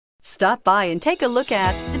Stop by and take a look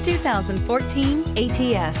at the 2014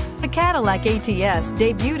 ATS. The Cadillac ATS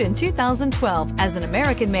debuted in 2012 as an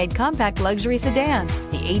American-made compact luxury sedan.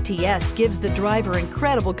 The ATS gives the driver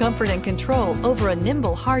incredible comfort and control over a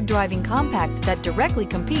nimble, hard-driving compact that directly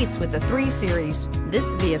competes with the 3 Series.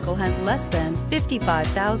 This vehicle has less than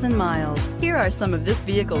 55,000 miles. Here are some of this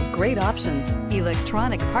vehicle's great options: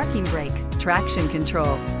 electronic parking brake, traction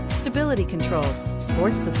control, stability control,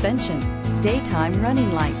 sports suspension, daytime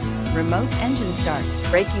running lights, remote engine start,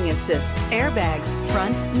 braking assist, airbags,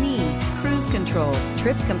 front knee, cruise control,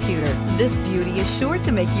 trip computer. This beauty is sure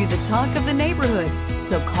to make you the talk of the neighborhood.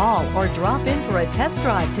 So call or drop in for a test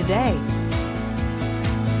drive today.